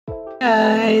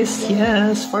Guys,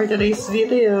 yes, for today's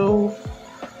video.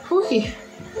 Huy,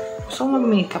 gusto kong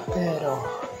mag-makeup pero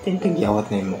tintigyawat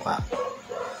na yung mukha.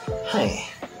 Hi.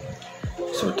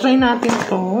 So, try natin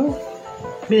to.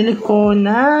 Binili ko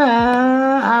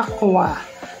na Aqua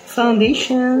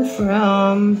foundation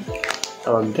from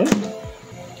tawag din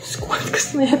Squad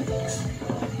Cosmetics.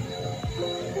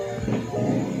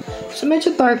 So,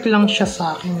 medyo dark lang siya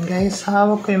sa akin, guys.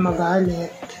 Hawag kayo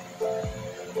magalit.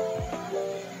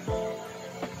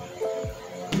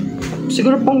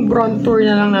 Siguro pang broad tour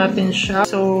na lang natin siya.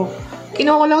 So,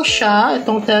 kinuha ko lang siya.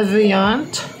 Itong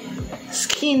Teviant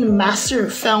Skin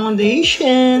Master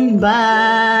Foundation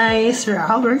by Sir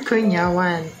Albert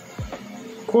Cornyawan.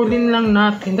 Kulin lang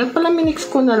natin. Dahil pala minix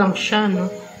ko na lang siya,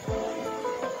 no?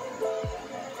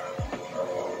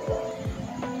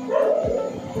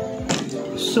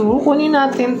 So, kunin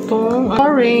natin itong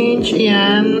orange.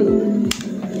 Ayan.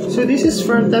 So, this is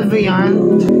from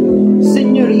Teviant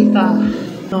Senorita.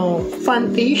 No,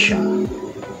 Fantasia.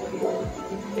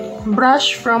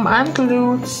 Brush from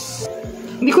Antloots.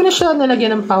 Hindi ko na siya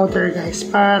nalagyan ng powder, guys,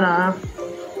 para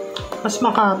mas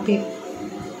makapit.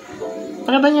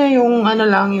 Nakita niyo yung ano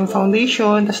lang, yung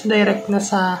foundation, tapos direct na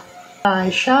sa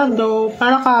eyeshadow,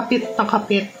 para kapit na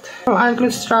kapit. From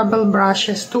Antloots Travel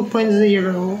Brushes 2.0.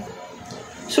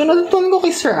 So, natutunan ko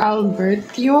kay Sir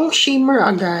Albert yung shimmer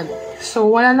agad. So,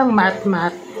 wala nang matte.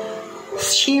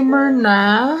 Shimmer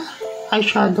na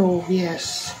eyeshadow,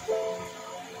 yes.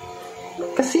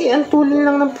 Kasi ang tulin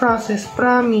lang ng process,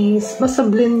 promise, basta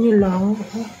blend nyo lang.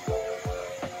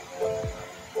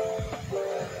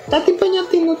 Dati pa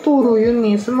niya tinuturo yun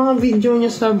sa mga video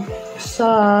niya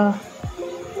sa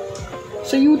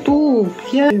YouTube.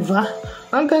 Yeah, diba?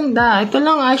 Ang ganda. Ito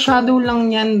lang eyeshadow lang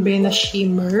yan, na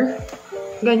shimmer.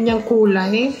 Ganyang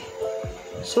kulay.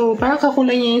 So, parang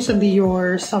kakulay niya yun sa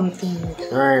Dior something.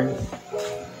 Ganun.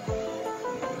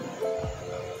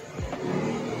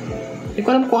 Hindi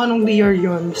ko alam kung anong Dior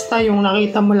yun. Basta yung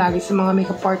nakita mo lagi sa mga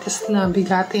makeup artist na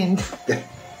bigatin.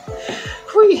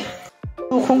 Huy!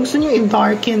 So, kung gusto nyo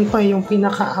i-darken pa yung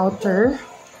pinaka-outer,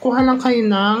 kuha lang kayo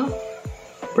ng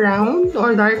brown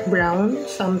or dark brown.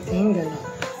 Something, gano'n.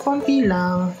 Konti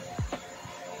lang.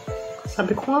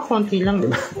 Sabi ko nga konti lang,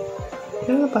 diba?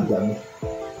 Yung napadami.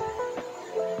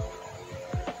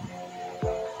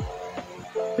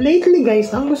 Lately,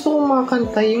 guys, ang gusto kong mga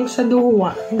kanta yung sa The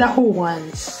Who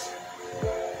Ones.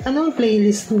 Anong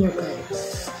playlist niyo,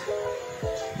 guys?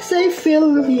 Kasi I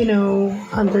feel, you know,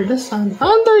 under the sun.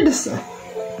 Under the sun!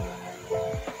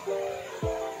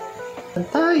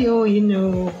 Tayo, you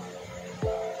know.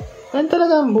 Yan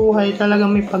talaga ang buhay.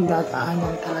 Talagang may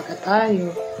pagdadaanan talaga tayo.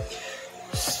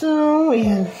 So,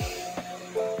 ayan.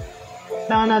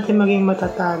 Kailangan natin maging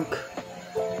matatag.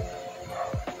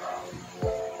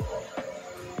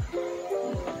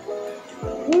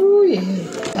 Uy!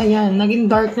 Ayan, naging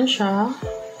dark na siya.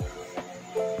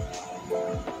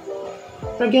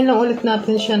 Lagyan lang ulit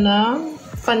natin siya ng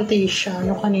Fantasia,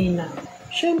 no kanina.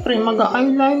 Siyempre,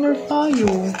 mag-eyeliner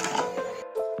tayo.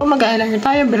 Kung mag-eyeliner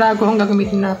tayo, Virago ang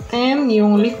gagamitin natin.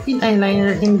 Yung liquid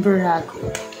eyeliner in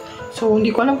Virago. So, hindi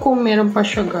ko alam kung meron pa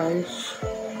siya, guys.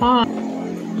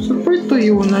 Super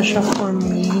tuyo na siya for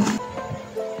me.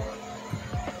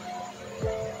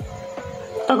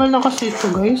 Tagal na kasi ito,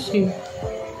 guys, eh.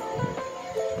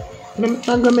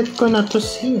 Gamit ko na to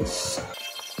sis.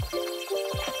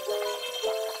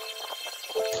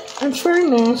 In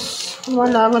fairness,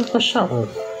 malaman pa siya.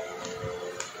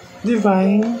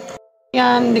 Divine.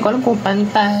 Yan, hindi ko alam kung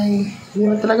pantay. Hindi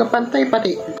mo talaga pantay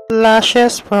pati.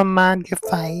 Lashes from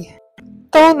Magify.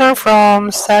 Toner from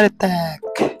Saritech.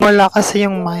 Wala kasi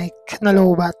yung mic na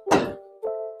lowbat.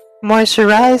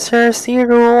 Moisturizer,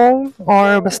 serum,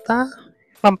 or basta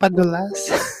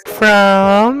pampadulas.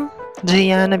 From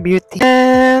Gianna Beauty.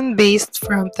 And based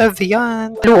from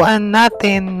Teviant. Luan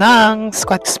natin ng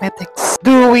Squad Cosmetics.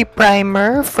 Dewy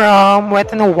Primer from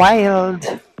Wet n Wild.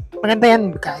 Maganda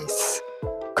yan, guys.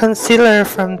 Concealer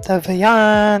from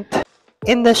Teviant.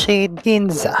 In the shade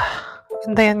Ginza.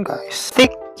 Maganda yan, guys.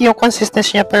 Thick yung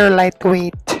consistency niya pero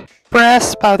lightweight.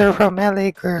 Pressed powder from LA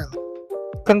Girl.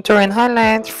 Contour and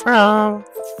highlight from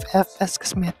FS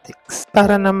Cosmetics.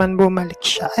 Para naman bumalik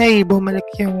siya. Ay, bumalik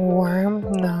yung warm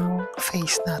ng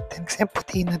face natin. Kasi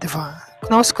puti na, diba?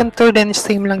 Nose contour din,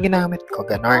 same lang ginamit ko.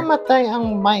 Ganon. Mamatay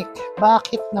ang mic.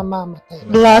 Bakit namamatay?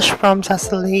 Blush from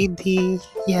Sass Lady.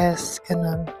 Yes,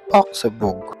 ganon.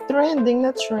 Poksubog. Trending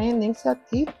na trending sa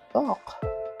TikTok.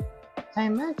 I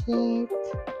magic.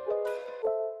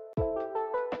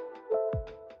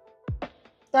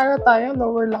 Mascara tayo,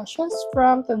 lower lashes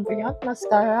from Teviant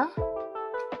Mascara.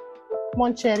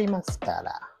 Moncherry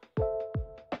Mascara.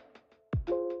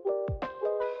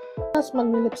 Mas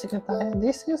mag-lipstick na tayo.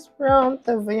 This is from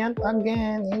Tavian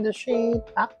again in the shade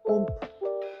Active.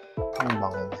 Ang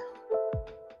bango niya.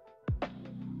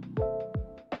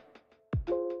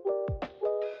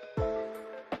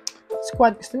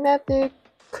 Squad Cosmetic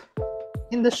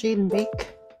in the shade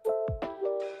Bake.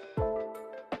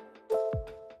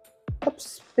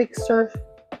 Fixer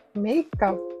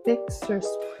Makeup Fixer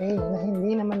Spray na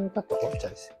hindi naman totoo.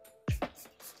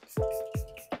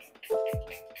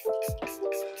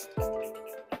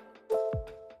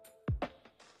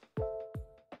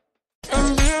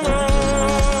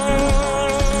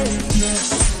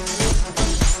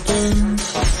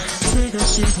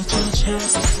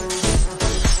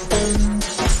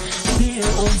 Here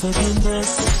on the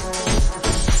canvas